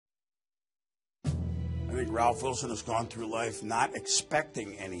think Ralph Wilson has gone through life not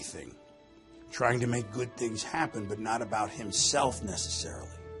expecting anything, trying to make good things happen, but not about himself necessarily.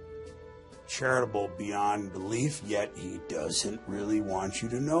 Charitable beyond belief, yet he doesn't really want you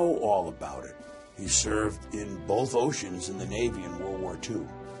to know all about it. He served in both oceans in the Navy in World War II.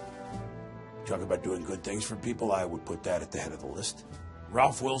 Talk about doing good things for people, I would put that at the head of the list.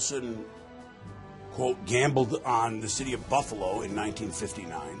 Ralph Wilson, quote, gambled on the city of Buffalo in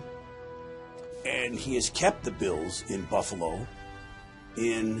 1959, and he has kept the Bills in Buffalo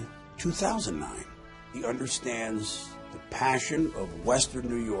in 2009. He understands the passion of Western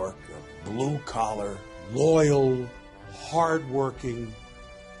New York, a blue-collar, loyal, hard-working.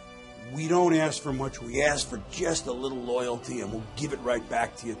 We don't ask for much. We ask for just a little loyalty, and we'll give it right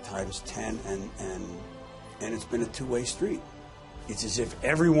back to you times 10, and it's been a two-way street. It's as if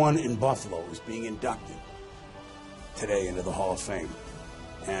everyone in Buffalo is being inducted today into the Hall of Fame.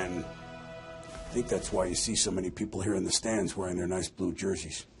 And I think that's why you see so many people here in the stands wearing their nice blue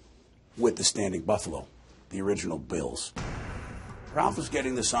jerseys with the Standing Buffalo, the original Bills. Ralph is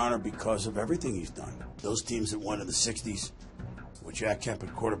getting this honor because of everything he's done. Those teams that won in the 60s with Jack Kemp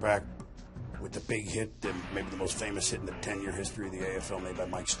at quarterback, with the big hit, maybe the most famous hit in the 10-year history of the AFL, made by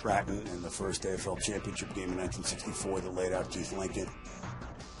Mike Stratton in the first AFL championship game in 1964 that laid out Keith Lincoln,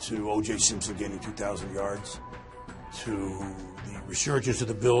 to O.J. Simpson gaining 2,000 yards, to the resurgence of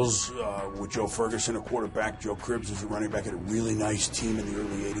the Bills with Joe Ferguson, a quarterback, Joe Cribbs as a running back, had a really nice team in the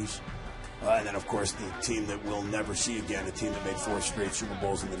early 80s. And then, of course, the team that we'll never see again, a team that made 4 straight Super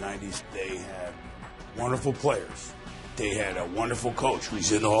Bowls in the 90s. They had wonderful players. They had a wonderful coach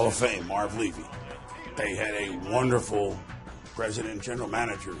who's in the Hall of Fame, Marv Levy. They had a wonderful president and general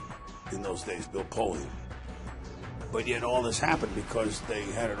manager in those days, Bill Polian. But yet all this happened because they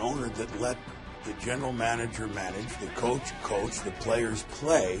had an owner that let the general manager manage, the coach coach, the players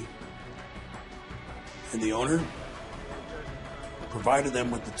play, and the owner provided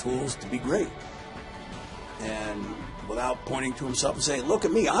them with the tools to be great. And without pointing to himself and saying, look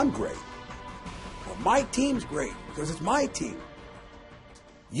at me, I'm great. Well, my team's great because it's my team.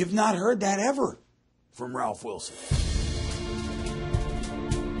 You've not heard that ever from Ralph Wilson.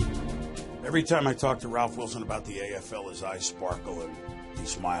 Every time I talk to Ralph Wilson about the AFL, his eyes sparkle and he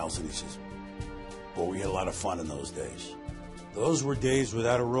smiles and he says, boy, we had a lot of fun in those days. Those were days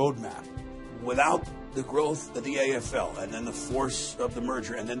without a roadmap, without the growth of the AFL, and then the force of the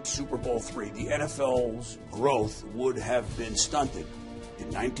merger, and then Super Bowl III. The NFL's growth would have been stunted. In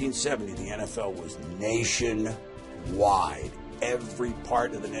 1970, the NFL was nationwide, every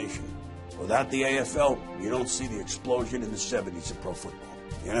part of the nation. Without the AFL, you don't see the explosion in the 70s of pro football.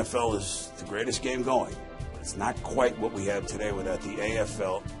 The NFL is the greatest game going. It's not quite what we have today without the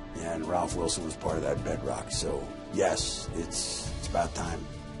AFL, and Ralph Wilson was part of that bedrock. So, yes, it's about time.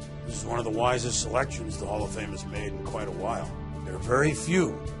 This is one of the wisest selections the Hall of Fame has made in quite a while. There are very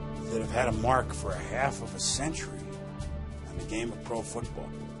few that have had a mark for a half of a century on the game of pro football.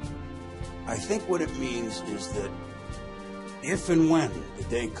 I think what it means is that if and when the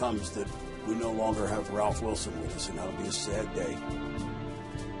day comes that we no longer have Ralph Wilson with us, and that'll be a sad day,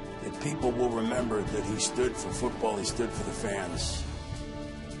 that people will remember that he stood for football, he stood for the fans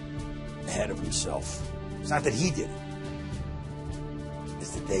ahead of himself. It's not that he did it,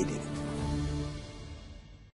 it's that they did it.